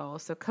smaller bottle.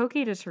 So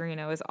Cocchi di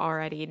Torino is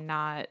already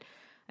not,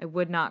 I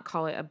would not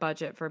call it a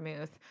budget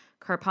vermouth.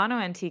 Carpano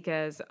Antica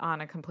is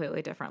on a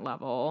completely different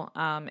level.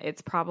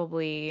 It's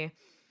probably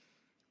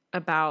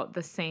about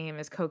the same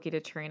as Cocchi di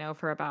Torino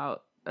for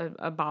about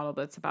a bottle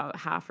that's about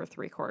half or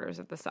 3/4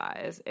 of the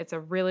size. It's a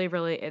really,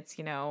 really, it's,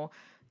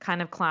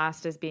 kind of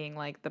classed as being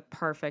like the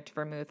perfect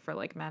vermouth for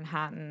like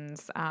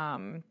Manhattans.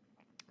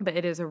 But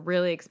it is a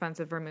really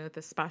expensive vermouth,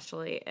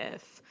 especially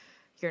if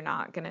you're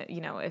not going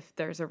to, if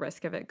there's a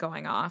risk of it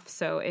going off.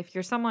 So if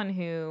you're someone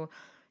who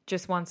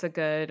just wants a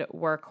good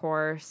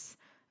workhorse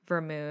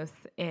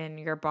vermouth in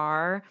your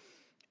bar,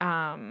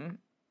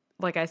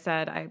 like I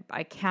said,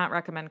 I can't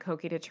recommend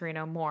Cocchi di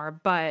Torino more,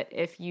 but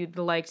if you'd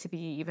like to be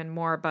even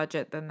more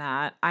budget than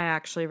that, I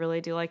actually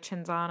really do like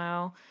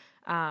Cinzano.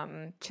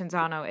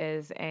 Cinzano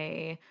is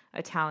a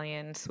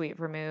Italian sweet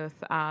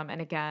vermouth, and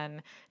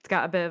again, it's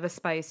got a bit of a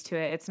spice to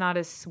it. It's not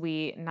as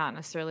sweet, not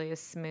necessarily as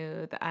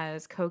smooth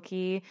as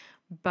Cocchi,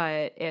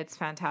 but it's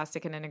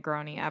fantastic in a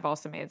Negroni. I've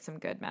also made some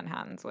good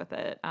Manhattans with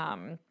it.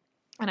 And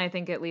I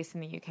think at least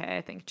in the UK,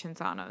 I think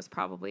Cinzano is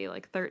probably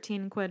like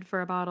 13 quid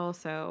for a bottle,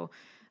 so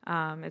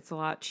it's a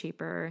lot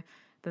cheaper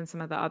than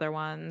some of the other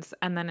ones.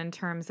 And then in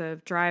terms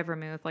of dry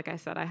vermouth, like I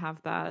said, I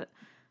have that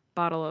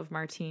bottle of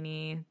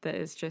Martini that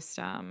is just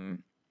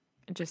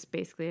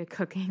basically a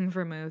cooking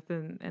vermouth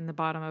in the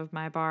bottom of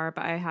my bar.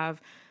 But I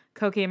have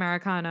Cocchi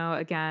Americano,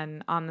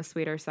 again, on the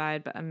sweeter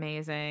side, but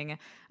amazing.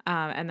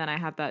 And then I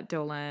have that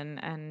Dolin,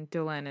 and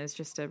Dolin is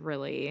just a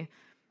really,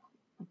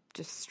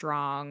 just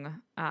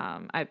strong.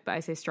 I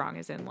say strong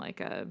as in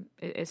like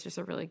it's just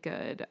a really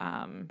good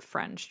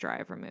French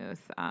dry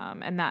vermouth.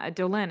 And that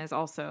Dolin is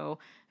also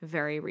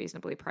very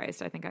reasonably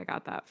priced. I think I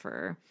got that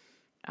for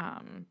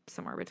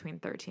somewhere between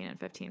 13 and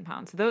 15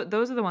 pounds.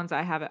 Those are the ones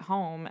I have at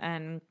home.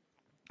 And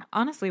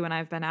honestly, when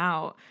I've been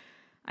out,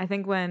 I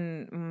think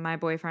when my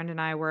boyfriend and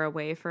I were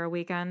away for a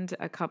weekend,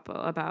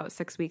 about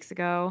 6 weeks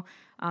ago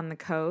on the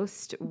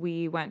coast,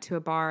 we went to a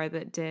bar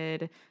that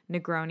did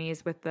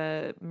Negronis with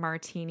the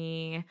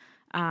martini.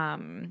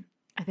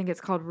 I think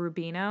it's called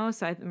Rubino.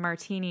 So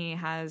martini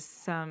has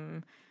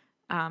some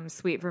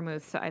sweet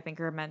vermouths that I think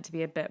are meant to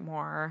be a bit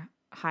more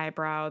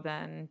highbrow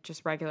than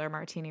just regular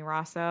Martini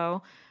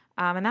Rosso.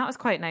 And that was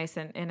quite nice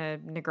in a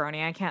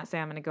Negroni. I can't say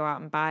I'm going to go out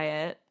and buy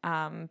it,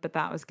 but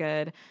that was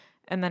good.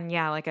 And then,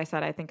 yeah, like I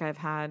said, I think I've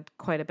had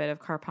quite a bit of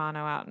Carpano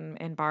out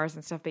in bars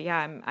and stuff. But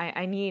yeah,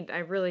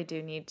 I really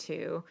do need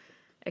to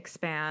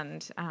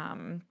expand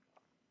my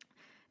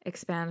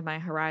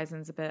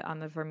horizons a bit on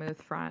the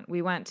vermouth front.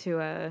 We went to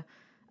a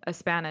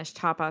Spanish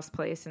tapas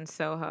place in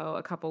Soho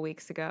a couple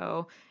weeks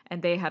ago,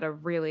 and they had a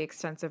really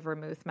extensive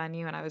vermouth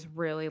menu, and I was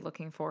really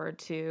looking forward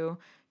to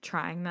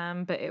trying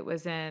them. But it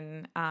was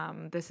in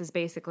this is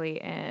basically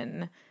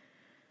in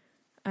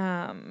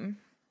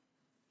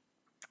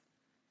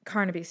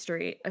Carnaby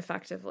Street,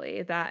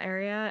 effectively, that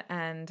area,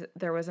 and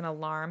there was an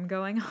alarm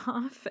going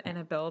off in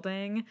a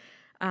building,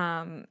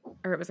 or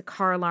it was a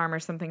car alarm or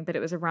something, but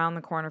it was around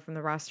the corner from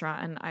the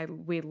restaurant,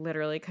 and we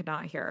literally could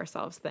not hear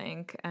ourselves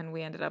think, and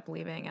we ended up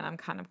leaving, and I'm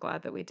kind of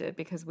glad that we did,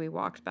 because we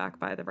walked back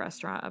by the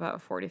restaurant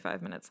about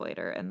 45 minutes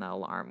later, and the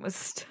alarm was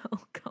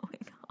still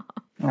going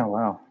off. Oh,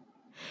 wow.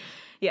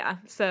 Yeah,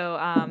 so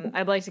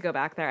I'd like to go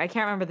back there. I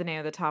can't remember the name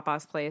of the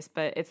tapas place,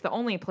 but it's the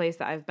only place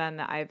that I've been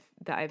that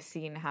I've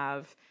seen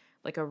have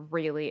like a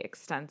really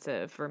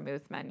extensive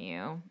vermouth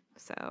menu.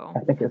 So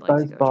I think it's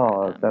those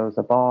bars. There was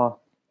a bar,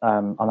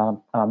 and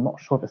I'm not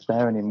sure if it's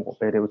there anymore,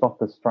 but it was off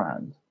the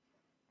Strand,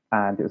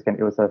 and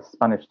it was a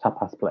Spanish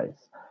tapas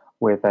place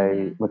with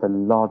a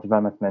large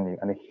vermouth menu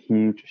and a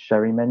huge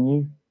sherry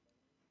menu.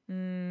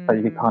 So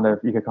you could kind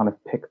of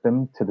pick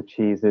them to the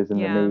cheeses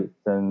and the meats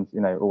and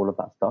all of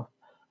that stuff.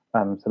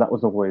 So that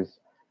was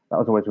always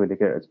really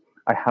good.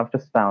 I have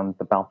just found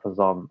the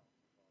Balthazar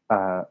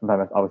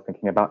vermouth I was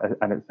thinking about,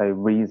 and it's a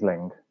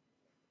Riesling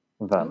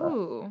vermouth.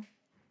 Ooh,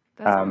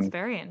 that sounds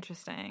very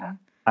interesting.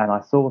 And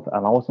I saw that,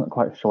 and I wasn't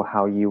quite sure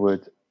how you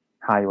would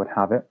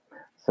have it.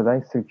 So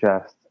they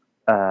suggest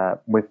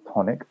with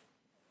tonic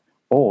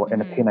or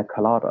in a pina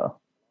colada.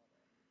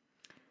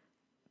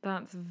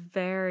 That's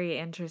very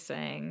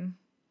interesting.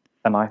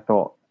 And I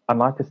thought,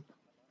 and I just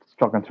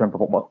struggling to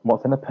remember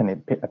what's in a pina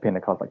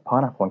colada, like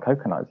pineapple and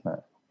coconut, isn't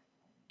it?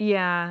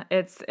 Yeah,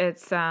 it's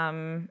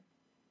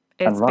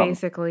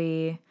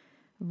basically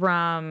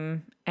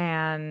rum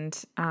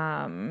and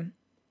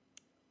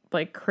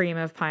like cream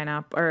of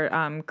pineapple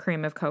or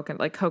cream of coconut,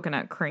 like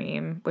coconut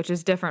cream, which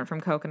is different from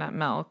coconut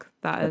milk.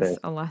 That is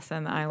a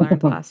lesson that I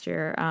learned last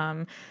year.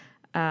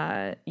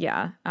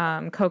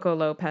 Coco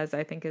Lopez,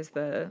 I think, is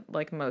the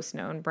like most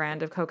known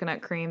brand of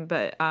coconut cream,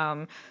 but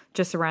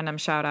just a random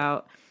shout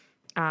out.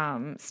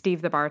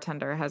 Steve the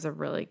bartender has a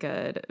really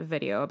good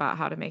video about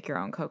how to make your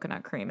own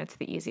coconut cream. It's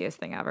the easiest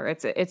thing ever.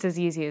 It's as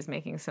easy as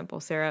making simple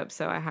syrup,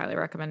 so I highly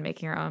recommend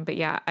making your own. But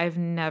yeah, I've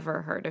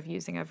never heard of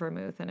using a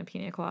vermouth in a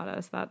pina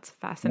colada, so that's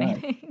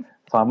fascinating. No.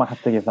 So I might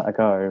have to give that a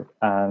go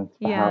and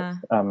perhaps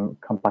come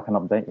back and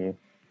update you.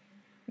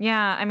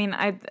 Yeah, I mean,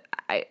 I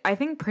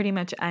think pretty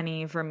much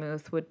any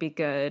vermouth would be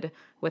good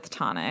with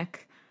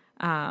tonic.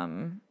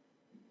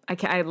 I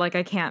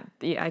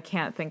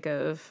can't think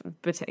of,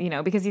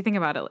 because you think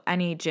about it,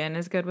 any gin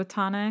is good with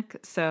tonic.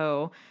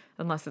 So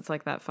unless it's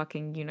like that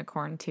fucking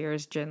Unicorn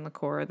Tears gin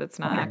liqueur that's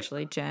not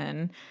actually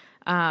gin,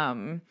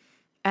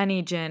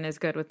 any gin is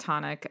good with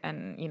tonic.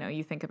 And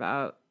you think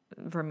about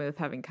vermouth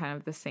having kind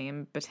of the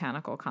same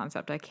botanical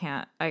concept. I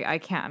can't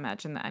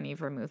imagine that any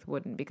vermouth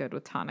wouldn't be good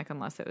with tonic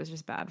unless it was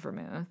just bad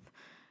vermouth.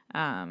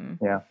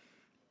 Yeah,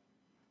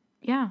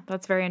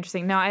 that's very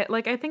interesting. No,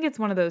 I think it's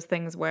one of those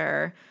things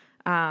where.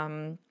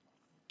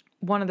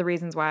 One of the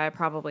reasons why I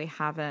probably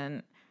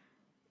haven't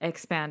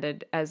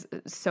expanded as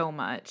so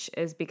much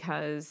is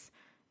because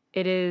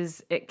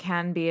it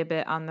can be a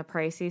bit on the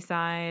pricey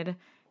side,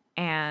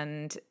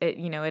 and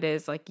it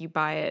is like you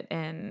buy it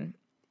in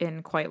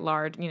quite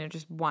large,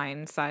 just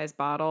wine size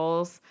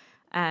bottles.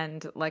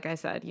 And like I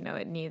said,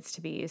 it needs to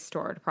be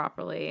stored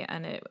properly,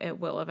 and it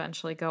will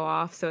eventually go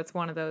off. So it's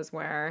one of those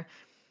where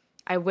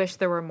I wish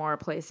there were more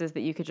places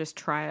that you could just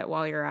try it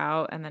while you're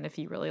out, and then if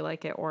you really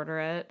like it, order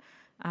it.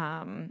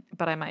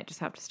 But I might just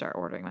have to start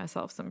ordering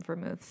myself some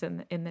vermouths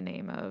in the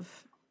name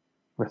of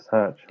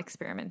research,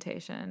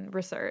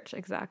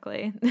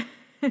 exactly.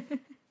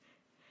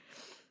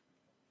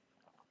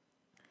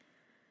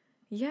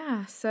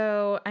 Yeah,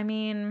 so I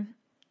mean,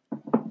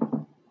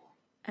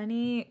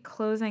 any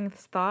closing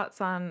thoughts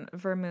on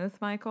vermouth,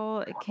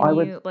 Michael? I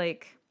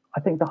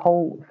think the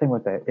whole thing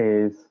with it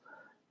is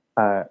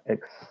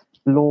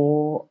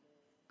explore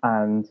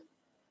and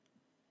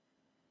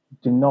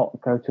do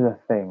not go to the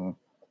thing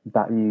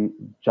that you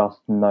just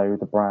know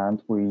the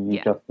brand, where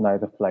you just know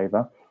the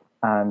flavor.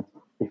 And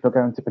if you're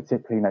going to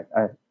particularly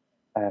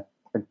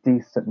a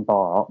decent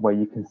bar where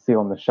you can see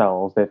on the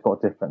shelves they've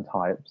got different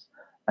types,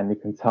 and you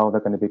can tell they're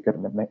going to be good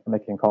at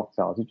making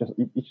cocktails, you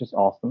just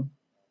ask them.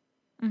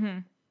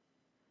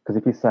 Because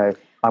if you say,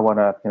 I want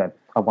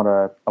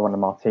a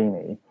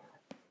martini,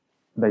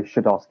 they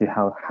should ask you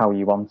how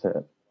you want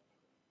it.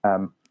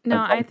 No,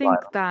 I think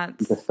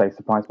that's... Just say,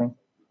 surprise me.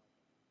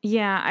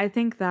 Yeah, I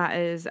think that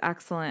is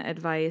excellent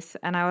advice.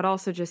 And I would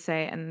also just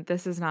say, and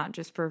this is not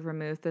just for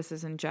vermouth, this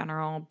is in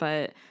general,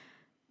 but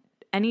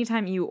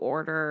anytime you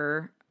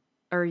order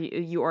or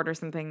you order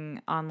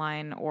something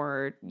online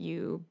or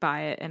you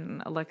buy it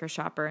in a liquor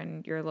shop or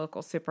in your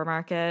local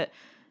supermarket,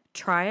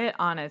 try it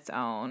on its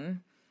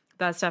own.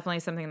 That's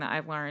definitely something that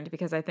I've learned,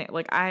 because I think,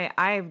 like,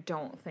 I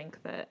don't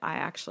think that I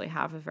actually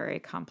have a very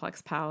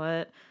complex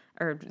palate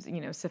or,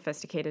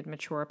 sophisticated,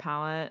 mature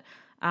palate.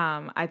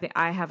 I think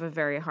I have a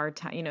very hard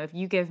time. If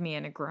you give me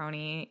a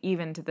Negroni,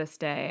 even to this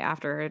day,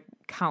 after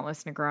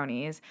countless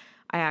Negronis,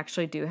 I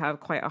actually do have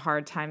quite a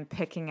hard time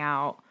picking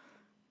out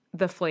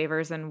the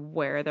flavors and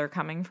where they're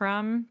coming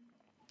from.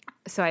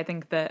 So I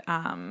think that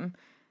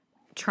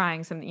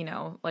trying some,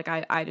 like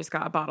I just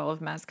got a bottle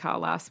of Mezcal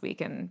last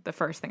week, and the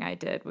first thing I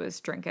did was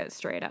drink it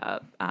straight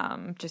up,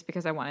 just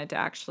because I wanted to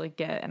actually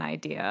get an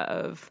idea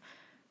of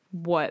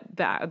what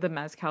the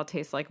Mezcal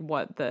tastes like,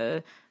 what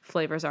the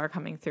flavors are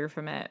coming through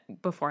from it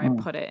before I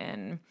put it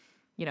in,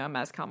 a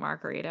Mezcal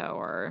margarita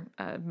or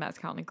a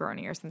Mezcal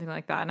Negroni or something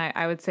like that. And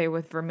I would say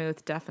with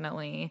vermouth,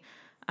 definitely,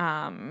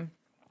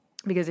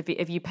 because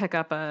if you pick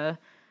up and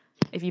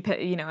you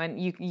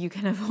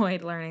can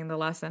avoid learning the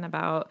lesson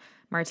about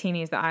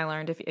martinis that I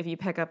learned. If you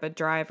pick up a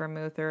dry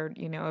vermouth or,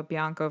 a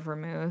Bianco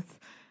vermouth,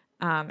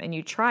 and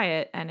you try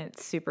it and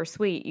it's super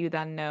sweet, you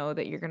then know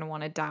that you're going to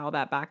want to dial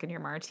that back in your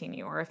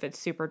martini. Or if it's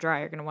super dry,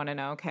 you're going to want to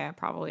know, okay, I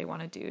probably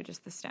want to do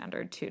just the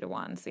standard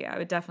 2-to-1. So yeah, I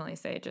would definitely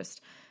say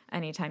just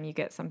anytime you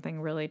get something,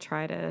 really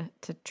try to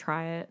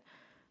try it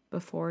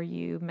before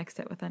you mix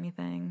it with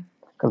anything.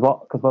 Because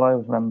what I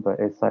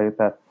remember is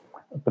that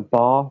the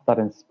bar that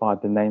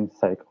inspired the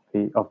namesake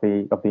of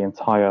the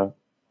entire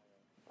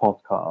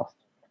podcast,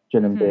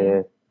 Gin and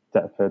Beer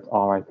Deptford,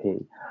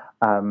 R.I.P.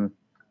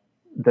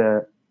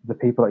 The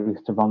people that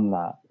used to run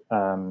that,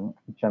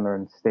 Gemma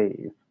and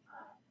Steve,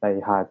 they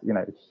had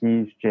a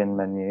huge gin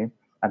menu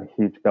and a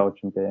huge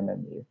Belgian beer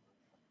menu.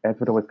 Ed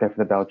would always go for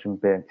the Belgian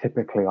beer, and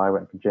typically I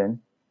went for gin.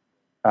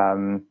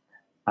 And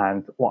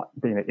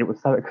it was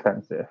so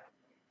expensive,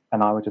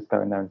 and I would just go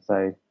in there and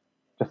say,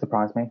 just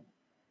surprise me.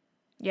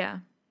 Yeah.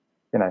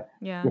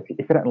 If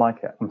you don't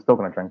like it, I'm still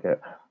going to drink it.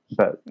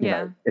 But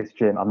it's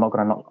gin. I'm not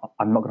going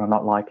to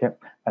not like it.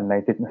 And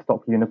they didn't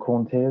stop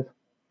unicorn tears.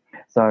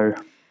 So,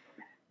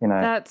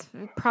 that's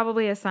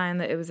probably a sign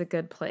that it was a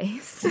good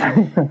place.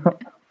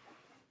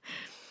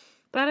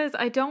 That is,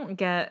 I don't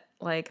get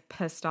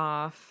pissed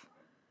off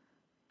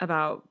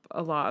about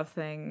a lot of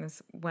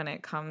things when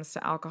it comes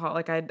to alcohol.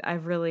 I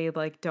really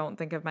don't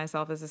think of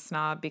myself as a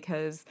snob,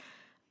 because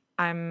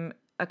I'm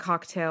a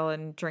cocktail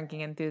and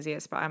drinking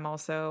enthusiast, but I'm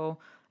also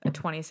a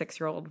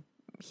 26-year-old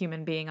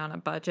human being on a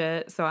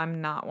budget, so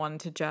I'm not one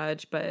to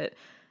judge. But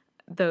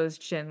those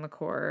gin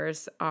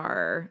liqueurs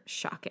are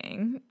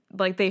shocking.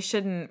 They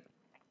shouldn't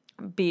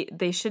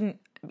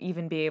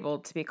even be able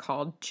to be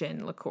called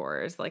gin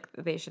liqueurs.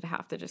 They should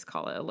have to just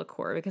call it a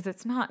liqueur, because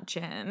it's not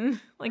gin.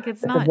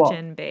 It's not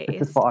gin based.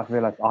 This is what I've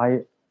realized.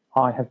 I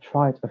have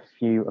tried a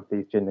few of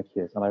these gin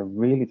liqueurs and I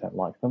really don't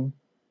like them.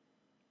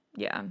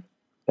 Yeah.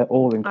 They're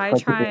all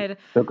incredibly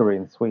sugary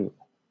and sweet.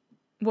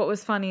 What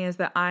was funny is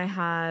that I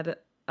had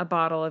a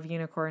bottle of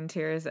Unicorn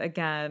Tears,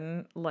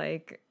 again,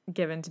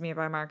 given to me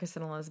by Marcus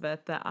and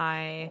Elizabeth, that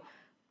I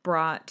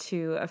brought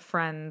to a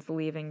friend's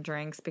leaving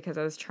drinks because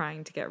I was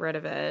trying to get rid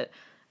of it.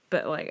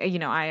 But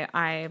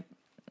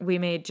we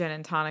made gin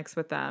and tonics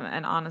with them,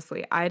 and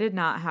honestly, I did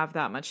not have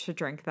that much to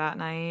drink that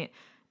night,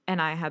 and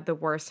I had the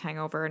worst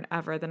hangover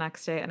ever the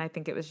next day. And I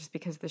think it was just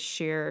because the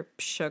sheer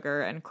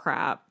sugar and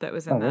crap that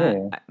was in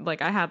that.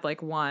 Really? I had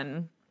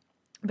one,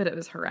 but it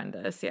was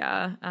horrendous.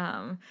 Yeah.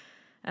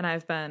 And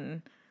I've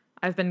been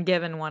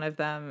given one of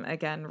them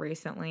again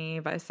recently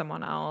by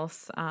someone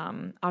else.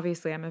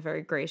 Obviously I'm a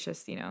very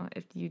gracious,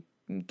 if you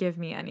give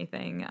me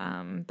anything,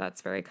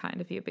 that's very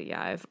kind of you. But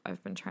yeah,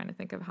 I've been trying to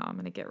think of how I'm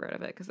going to get rid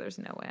of it, because there's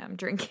no way I'm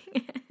drinking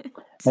it.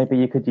 Maybe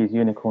you could use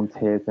Unicorn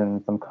Tears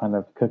in some kind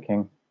of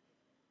cooking.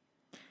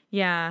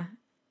 Yeah,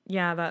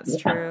 that's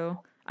true.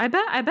 I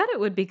bet it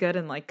would be good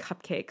in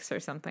cupcakes or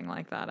something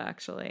like that,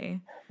 actually.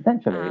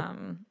 Potentially.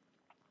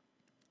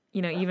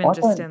 Even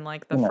just in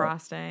the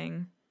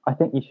frosting. I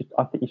think you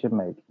should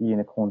make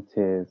Unicorn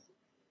Tears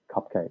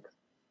cupcakes.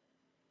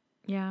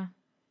 Yeah.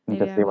 And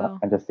just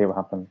see what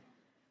happens.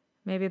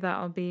 Maybe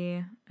that'll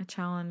be a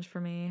challenge for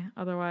me.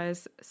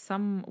 Otherwise,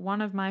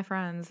 one of my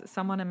friends,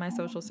 someone in my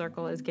social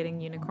circle, is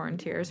getting Unicorn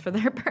Tears for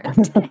their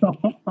birthday.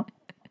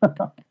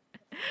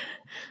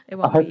 It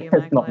won't be you,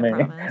 Michael,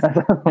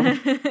 I promise.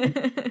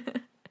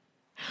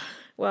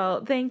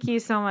 Well, thank you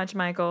so much,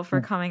 Michael, for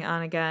coming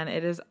on again.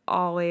 It is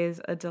always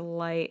a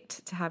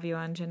delight to have you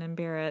on Gin and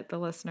Beer It. The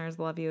listeners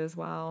love you as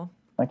well.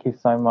 Thank you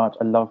so much.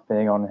 I love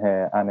being on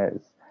here, and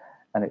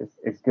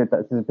it's good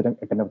that this has been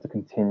able to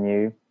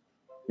continue.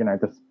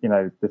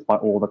 Despite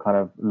all the kind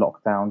of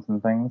lockdowns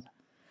and things.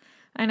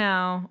 I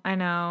know.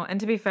 And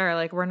to be fair,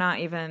 like, we're not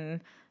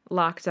even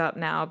locked up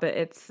now, but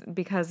it's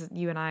because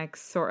you and I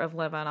sort of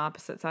live on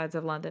opposite sides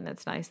of London.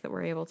 It's nice that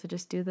we're able to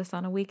just do this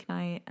on a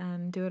weeknight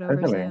and do it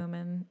over Zoom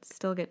and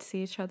still get to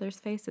see each other's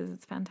faces.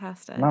 It's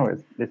fantastic. No,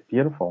 it's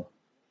beautiful.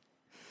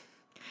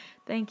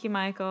 Thank you,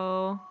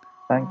 Michael.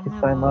 Thank you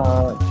so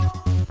much.